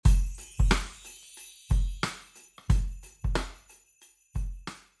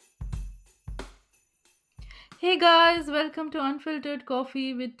Hey guys, welcome to Unfiltered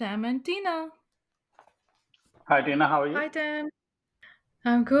Coffee with Tam and Tina. Hi Tina, how are you? Hi Tam.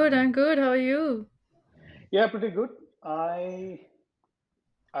 I'm good. How are you? Yeah, pretty good. I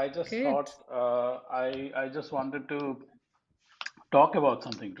I just thought Great. I just wanted to talk about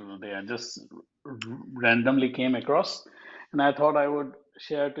something today. I just randomly came across, and I thought I would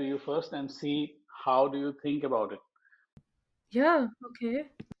share to you first and see how do you think about it. Yeah, okay.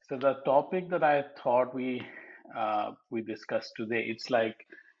 So the topic that I thought we discussed today, it's like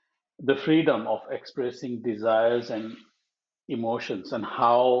the freedom of expressing desires and emotions and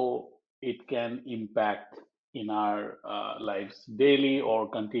how it can impact in our lives daily or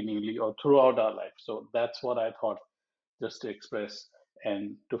continually or throughout our life. So that's what I thought just to express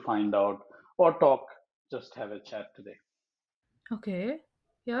and to find out or talk, just have a chat today. Okay.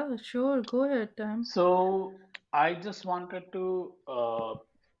 Yeah, sure. Go ahead, Tam. So I just wanted to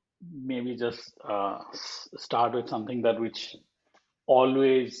maybe just start with something that which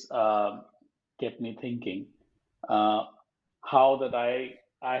always kept me thinking. Uh, how that I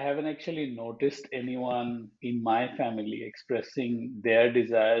haven't actually noticed anyone in my family expressing their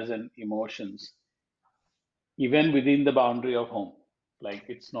desires and emotions even within the boundary of home. Like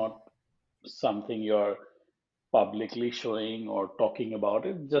it's not something you're publicly showing or talking about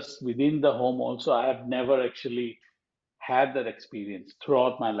it. Just within the home also, I have never actually had that experience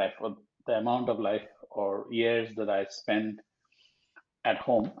throughout my life or the amount of life or years that I spent at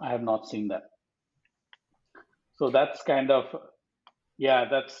home. I have not seen that. So that's kind of yeah,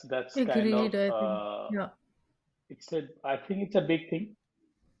 that's kind of Agreed, I think. Yeah. it's a I think it's a big thing.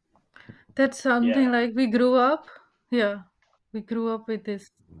 That's Yeah. something like we grew up. Yeah. We grew up with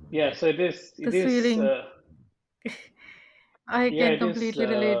Yeah, so it this is feeling. I yeah, can it is completely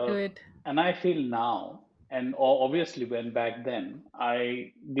relate to it. and I feel now and obviously when back then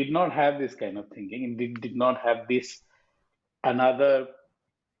I did not have this kind of thinking and did not have this another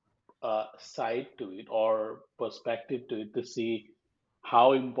side to it or perspective to it to see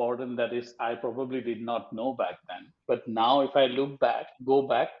how important that is. I probably did not know back then, but now if I look back, go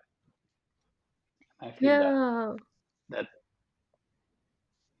back, I feel that Yeah. that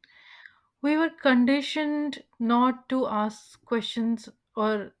We were conditioned not to ask questions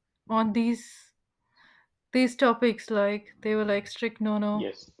or on these topics, like they were like strict no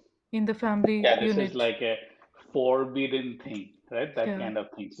yes, in the family yeah, this is unit. like a forbidden thing, right? That Yeah. kind of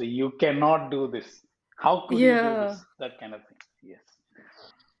thing. So you cannot do this. How could you do Yeah. this? That kind of thing. Yes.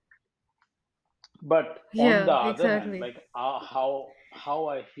 But on the Yeah, other hand, exactly. like how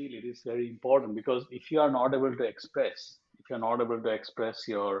I feel it is very important because if you are not able to express, if you're not able to express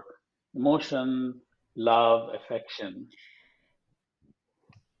your emotion, love, affection,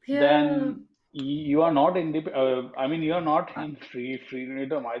 Yeah. then you are not I mean, you are not in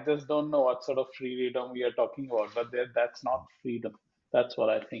freedom. I just don't know what sort of freedom we are talking about, but that's not freedom. That's what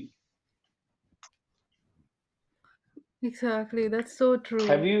I think. Exactly. That's so true.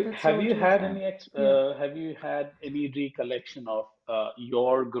 That's so true, Tam. Yeah. have you had any recollection of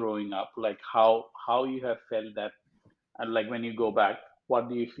your growing up, like how you have felt that, and like when you go back, what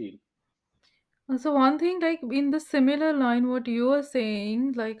do you feel? So one thing, like in the similar line, what you were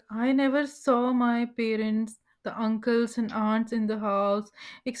saying, like I never saw my parents, the uncles and aunts in the house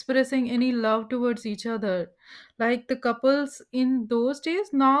expressing any love towards each other. Like the couples in those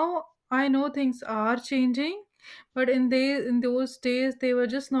days, now I know things are changing, but in those days they were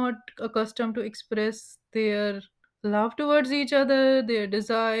just not accustomed to express their love towards each other, their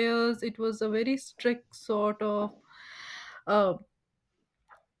desires. It was a very strict sort of uh,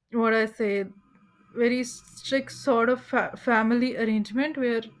 what I say, very strict sort of family arrangement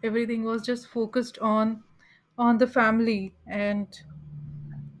where everything was just focused on the family. And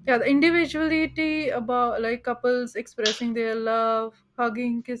yeah, the individuality about like couples expressing their love,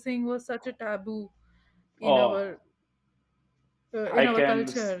 hugging, kissing was such a taboo in Oh, in I our can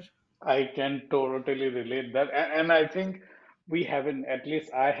culture. I can totally relate that, and I think we haven't, at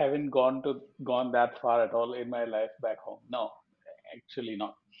least I haven't gone that far at all in my life back home. No, actually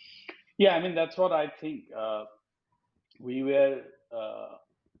not. Yeah, I mean that's what I think. We were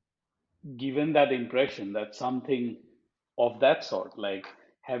given that impression that something of that sort, like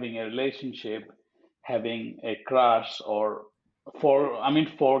having a relationship, having a crush, or I mean,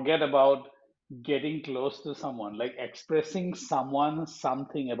 forget about getting close to someone, like expressing someone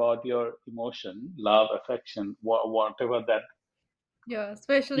something about your emotion, love, affection, whatever that. Yeah,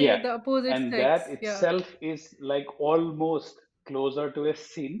 especially Yeah, with the opposite and that sex. Yeah. itself is like almost closer to a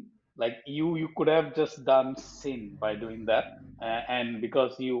sin. Like you could have just done sin by doing that, and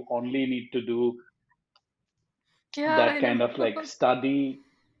because you only need to do Yeah, that I kind know. of like study,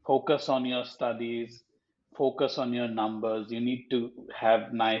 focus on your studies, focus on your numbers. You need to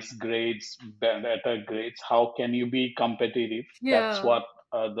have nice grades, better grades. How can you be competitive? That's Yeah, what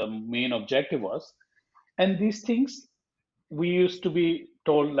the main objective was. And these things we used to be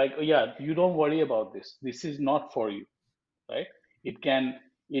told like, oh, yeah, you don't worry about this. This is not for you, right? It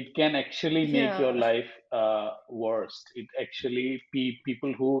can actually make your yeah, life worse. It actually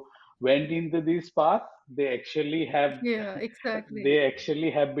people who went into this path, they actually have yeah, exactly. they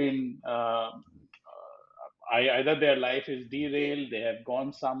actually have been either their life is derailed, they have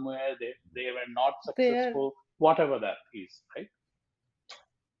gone somewhere, they were not They are, successful, whatever that is, right?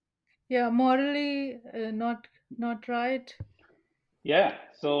 yeah, morally not right. Yeah.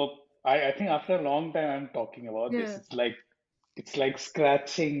 So I think after a long time I'm talking about this. Yeah, It's like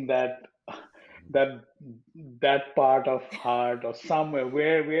scratching that that part of heart or somewhere.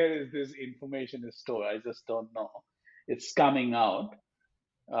 Where is this information is stored? I just don't know. It's coming out.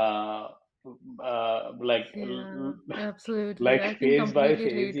 Uh, like yeah, absolutely. like I can phase by completely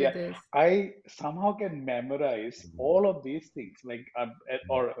phase. relate to Yeah, this. I somehow can memorize all of these things, like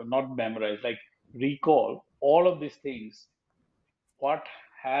or not memorize, like recall all of these things, what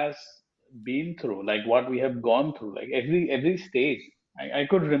has been through, like what we have gone through, like every stage. I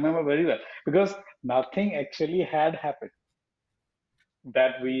could remember very well because nothing actually had happened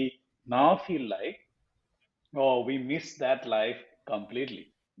that we now feel like, oh, we missed that life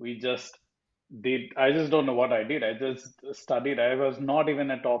completely. We just did. I just don't know what I did. I just studied. I was not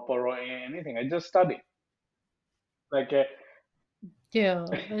even a topper or anything. I just studied. Like,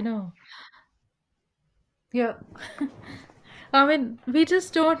 Yeah, I know. Yeah. I mean, we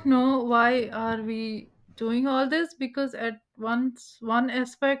just don't know why are we doing all this, because at once one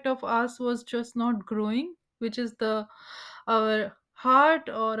aspect of us was just not growing, which is the our heart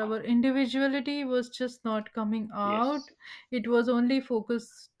or our individuality was just not coming out. yes, It was only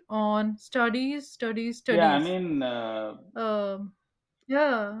focused on studies, studies, yeah. I studies. mean, Um,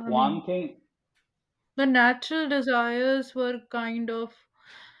 yeah, I one mean, thing, the natural desires were kind of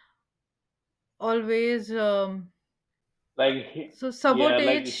always like, so yeah,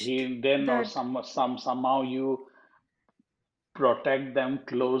 like sabotaged hidden or that. somehow you protect them,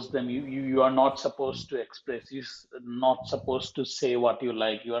 close them. You are not supposed to express. Not supposed to say what you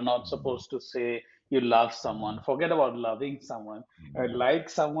like. You are not supposed to say you love someone. Forget about loving someone. Like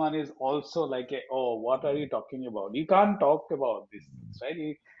someone is also like a, oh, what are you talking about? You can't talk about these things,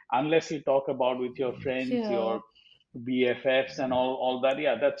 right? Unless you talk about with your friends, Yeah. your BFFs and all that.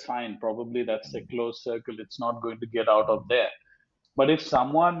 Yeah, that's fine. Probably that's a closed circle. It's not going to get out of there. But if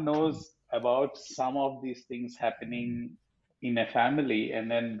someone knows about some of these things happening in a family and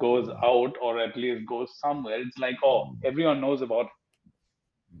then goes out or at least goes somewhere, it's like, oh, everyone knows about it.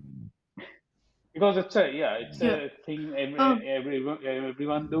 Because it's a, yeah, it's Yeah. a thing Um,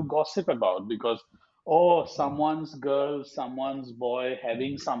 everyone do gossip about because, oh, someone's girl, someone's boy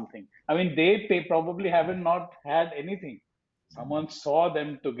having something. I mean, they probably haven't not had anything. Someone saw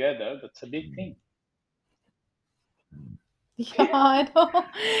them together. That's a big thing. yeah, I know.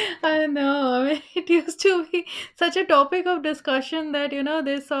 I know. I mean, it used to be such a topic of discussion that,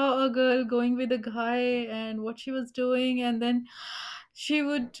 they saw a girl going with a guy and what she was doing, and then she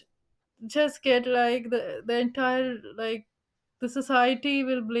would just get like the entire, like, the society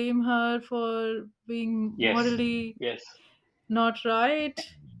will blame her for being Yes, morally yes. not right.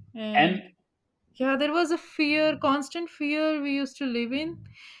 And And yeah, there was a fear, constant fear we used to live in,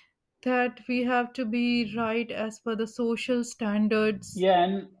 that we have to be right as per the social standards yeah,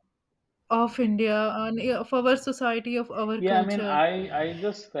 and of India and of our society, of our yeah, I mean, culture. I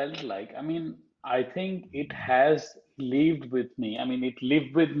just felt like, I mean, I think it has lived with me. I mean, it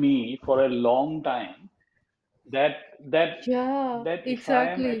lived with me for a long time. That that Yeah, that if I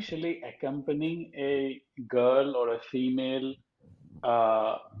am exactly. actually accompanying a girl or a female,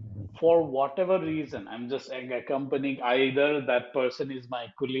 uh, for whatever reason, I'm just accompanying, either that person is my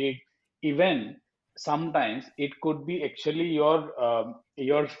colleague, even sometimes it could be actually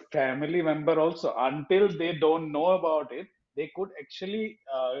your family member also. Until they don't know about it, they could actually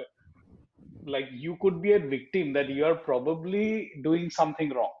like, you could be a victim that you are probably doing something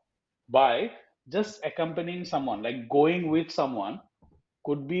wrong by just accompanying someone, like going with someone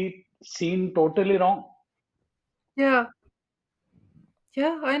could be seen totally wrong. Yeah,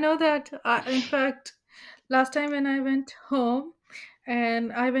 yeah, I know that. In fact, last time when I went home,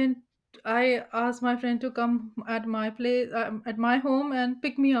 and I asked my friend to come at my place, at my home, and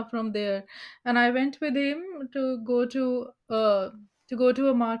pick me up from there. And I went with him to go to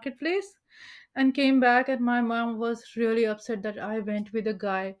a marketplace. and came back, and my mom was really upset that I went with a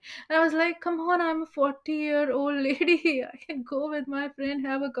guy. And I was like, come on, I'm a 40-year-old lady. I can go with my friend,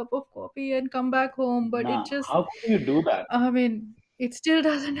 have a cup of coffee, and come back home. But it Nah, just, how can you do that? I mean, it still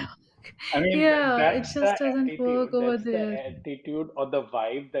doesn't work. I mean, Yeah, it that's the just doesn't work attitude. over That's the there. attitude or the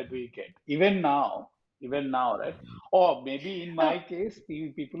vibe that we get. Even now, right? Or maybe in Uh, my case,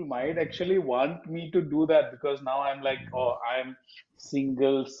 people might actually want me to do that because now I'm like, oh, I'm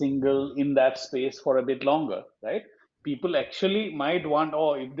single in that space for a bit longer, right? People actually might want,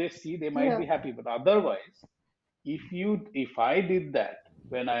 oh, if they see, they might yeah. be happy. But otherwise, if I did that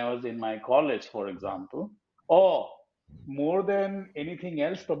when I was in my college, for example, or more than anything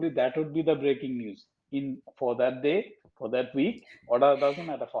else, probably that would be the breaking news in for that day, for that week, or that doesn't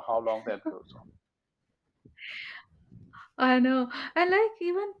matter for how long that goes on. I know. And like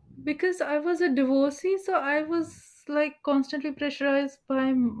even because I was a divorcee, so I was like constantly pressurized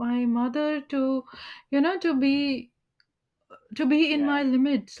by my mother to, to be in my Yeah.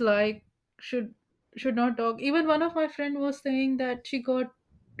 limits, like should should not talk. Even one of my friend was saying that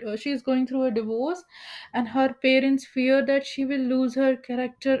she's going through a divorce, and her parents fear that she will lose her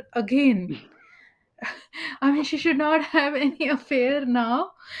character again. I mean, she should not have any affair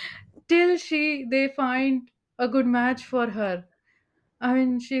now till they find a good match for her. I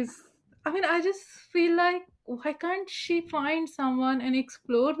mean, I just feel like, why can't she find someone and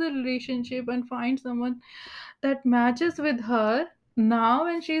explore the relationship and find someone that matches with her now,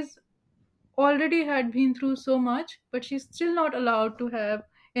 when she's already had been through so much, but she's still not allowed to have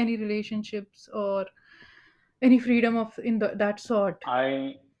any relationships or any freedom of that sort.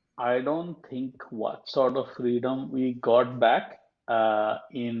 I I don't think what sort of freedom we got back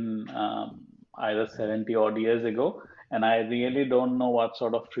in either 70 odd years ago, and I really don't know what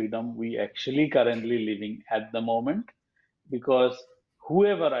sort of freedom we actually currently living at the moment, because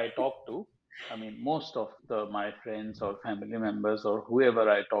whoever I talk to, I mean, most of my friends or family members or whoever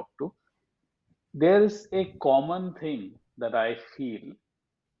I talk to, there is a common thing that I feel,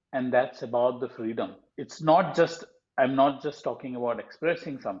 and that's about the freedom. It's not just, I'm not just talking about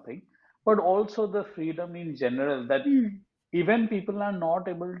expressing something, but also the freedom in general, that Hmm. even people are not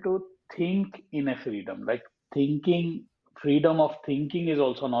able to think in a freedom. Like thinking, freedom of thinking is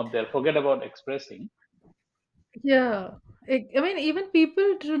also not there. Forget about expressing. Yeah. I mean, even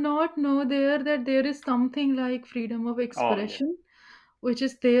people do not know there that there is something like freedom of Oh, yeah. expression, which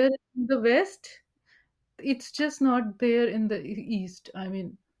is there in the West. It's just not there in the East. I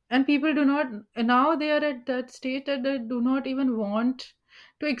mean, and people do not, now they are at that stage that they do not even want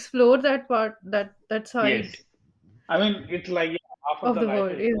to explore that part, that Yes. side I mean, it's like, yeah, half of of the the life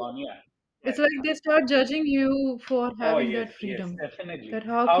world. is gone. Yeah. It's Right. like they start judging you for Oh, having yes, that yes, freedom. definitely. That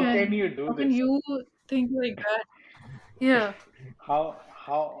how How can can you do how can this? you think like that? Yeah.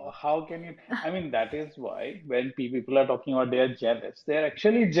 How can you? I mean, that is why when people are talking about they are jealous, they are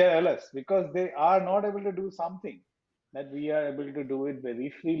actually jealous because they are not able to do something that we are able to do it very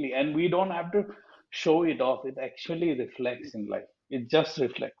freely, and we don't have to show it off. It actually reflects in life. It just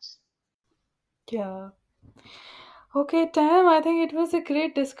reflects. Yeah. Okay, Tam, I think it was a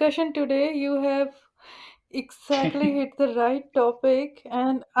great discussion today. You have exactly hit the right topic,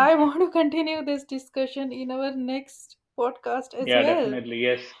 and I want to continue this discussion in our next podcast as Yeah, well. definitely.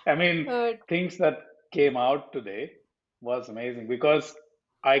 Yes. I mean, Uh, things that came out today was amazing because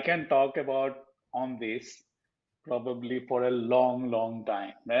I can talk about on this probably for a long, long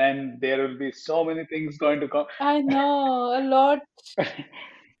time. And there will be so many things going to come. I know a lot.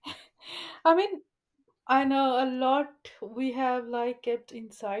 I mean, I know a lot we have like kept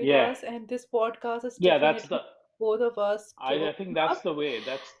inside Yeah, us, and this podcast is yeah, that's definitely the both of us to I open think that's up. the way.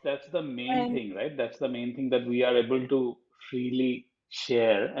 That's the main And thing, right? That's the main thing that we are able to freely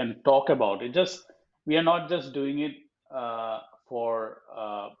share and talk about. It just we are not just doing it for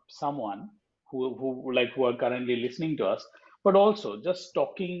someone who are currently listening to us, but also just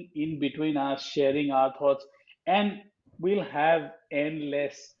talking in between us, sharing our thoughts, and we'll have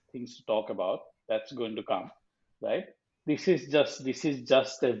endless things to talk about. That's going to come, right? This is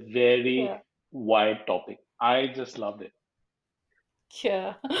just a very yeah. wide topic. I just loved it.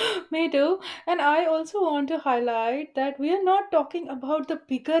 Yeah, me too. And I also want to highlight that we are not talking about the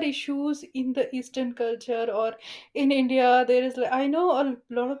bigger issues in the Eastern culture or in India. There is, like, I know a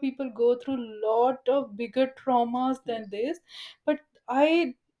lot of people go through a lot of bigger traumas Yes. than this, but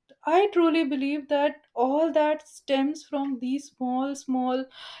I I truly believe that all that stems from these small, small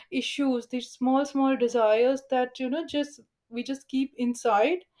issues, these small, small desires that just we just keep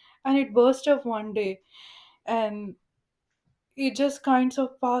inside, and it burst up one day, and it just kinds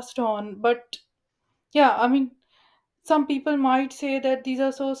of passed on. But yeah, I mean, Some people might say that these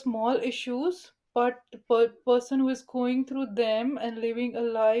are so small issues, but the person who is going through them and living a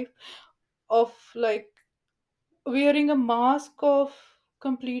life of like wearing a mask of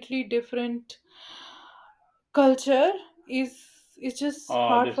completely different culture is just Oh,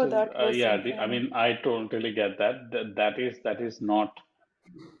 hard this for is that yeah. person. I And mean, I totally get that.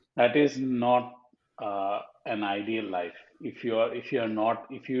 That is not an ideal life. If you are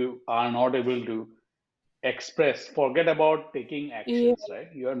not able to express, forget about taking yeah, actions,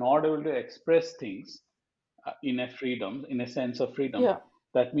 right? You are not able to express things in a sense of freedom. yeah,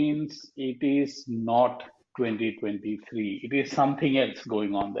 That means it is not 2023. It is something else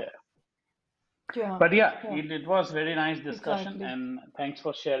going on there. yeah, But yeah, yeah, it was very nice discussion, exactly. and thanks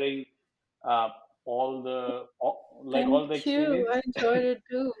for sharing all the Thank you. experience. I enjoyed it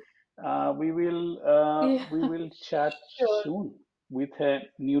too. Yeah, We will chat sure. soon with a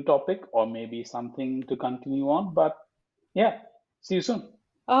new topic or maybe something to continue on. But yeah, see you soon.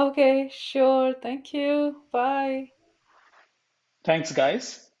 Okay, sure. Thank you. Bye. Thanks,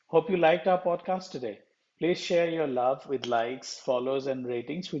 guys. Hope you liked our podcast today. Please share your love with likes, follows, and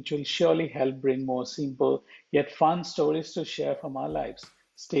ratings, which will surely help bring more simple yet fun stories to share from our lives.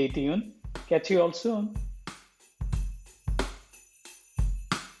 Stay tuned. Catch you all soon.